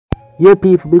Yeah,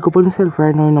 people, big up on yourself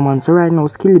right now, man. So right now,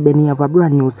 Skillibeng have a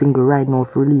brand new single right now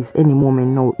for release any moment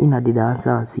now in the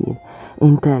dancehall scene.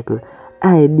 Entitled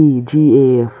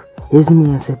IDGAF. Yes,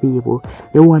 me and say people,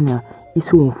 they wanna is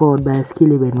soon followed by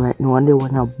Skillibeng right now, and they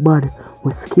wanna bad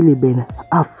with Skillibeng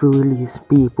after release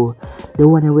people. They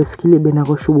wanna with Skillibeng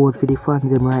go show out for the fans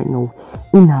them right now.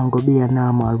 It not gonna be a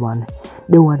normal one.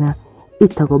 They wanna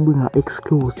it go bring an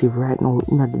exclusive right now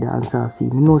in the dancehall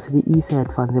scene. You know, so the East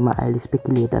Side fans them are highly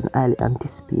speculate and highly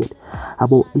anticipate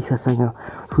about this song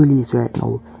release right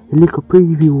now. A little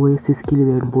preview where you see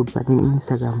Skillibeng put on his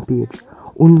Instagram page.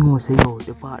 Only know say yo,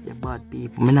 the bad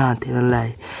people, me not tell a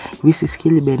lie. We see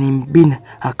Skillibeng him been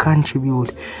a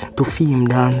contribute to film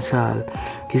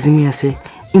dancehall. You see me I say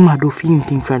him a do film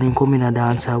thing from him coming a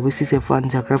dancer. We see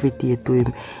fans a gravitate to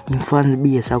him. Him fans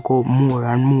base a go more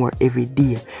and more every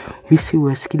day. We see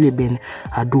what Skillibeng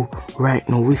a do right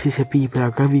now. We see people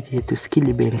a gravitate to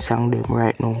Skillibeng song them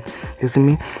right now. You see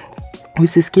me? We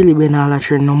see Skillibeng all at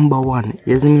your #1.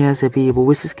 You see me as a people?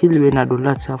 We see Skillibeng a do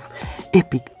lots of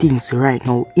epic things right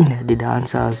now in the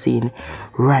dancehall scene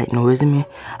right now, you see me?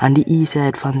 And the East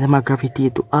Side fans them a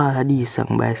gravitate to all of these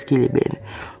songs by Skillibeng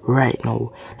right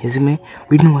now, you see me?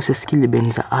 We know say Skillibeng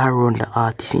is a all-round the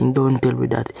artist. He don't tell we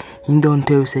that. He don't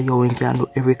tell you say yo, he can do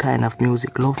every kind of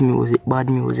music, love music, bad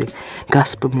music,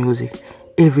 gospel music,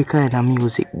 every kind of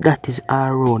music. That is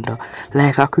all-round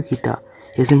like a cricketer.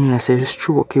 You see me I say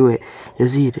stroke away. You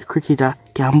see the cricketer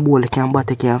can bowl, can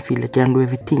bat, can field, can do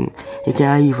everything. He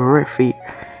can even referee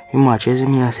a match. You see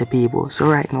me I say people. So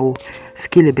right now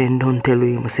Skillibeng don't tell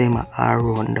you him say my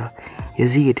all-rounder. You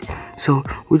see it? So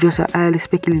we just highly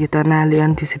speculate and highly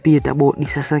anticipate about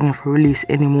this song for release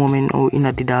any moment now in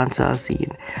the dancehall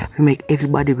scene. We make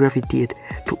everybody gravitate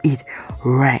to it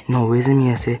right now. You see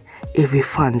me I say every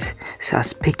fans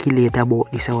speculate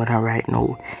about this one right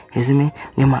now. You see me?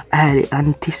 They highly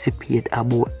anticipate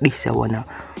about this one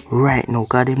right now.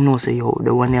 Because they know say yo,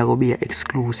 the one here will be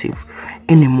exclusive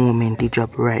any moment it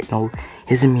drop right now.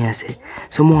 You see me I say.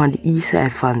 So more of the East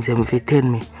Side fans them if they tell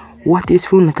me what is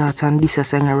fun thoughts on this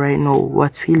song right now?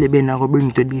 What Skillibeng are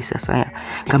going to bring to this song?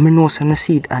 Because I know some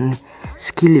see it on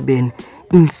Skillibeng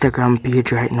Instagram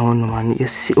page right now, no man. You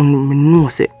see, I know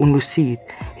say you see it.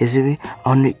 You see me?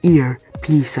 On the ear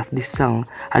piece of this song,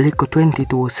 a little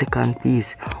 22-second piece.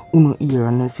 You hear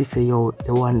and you see say yo,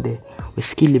 the one there with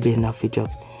Skillibeng have it up.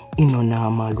 You know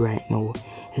normal right now.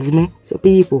 You see me? So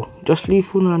people, just leave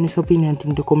fun on this opinion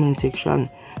in the comment section.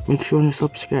 Make sure you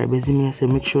subscribe, you see me I say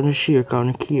make sure you share because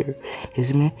you care. You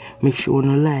see me? Make sure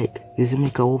you like. You see me?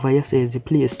 Because over here say is the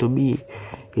place to be.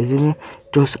 You see me?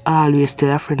 Just always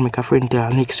tell a friend, make a friend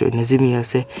tell a next one. You see me I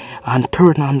say and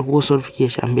turn on the post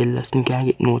notification bell so you can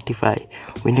get notified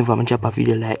whenever I drop a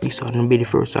video like this one. Be the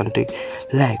first one to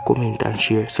like, comment and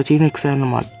share. So till next time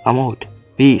man, I'm out.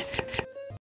 Peace.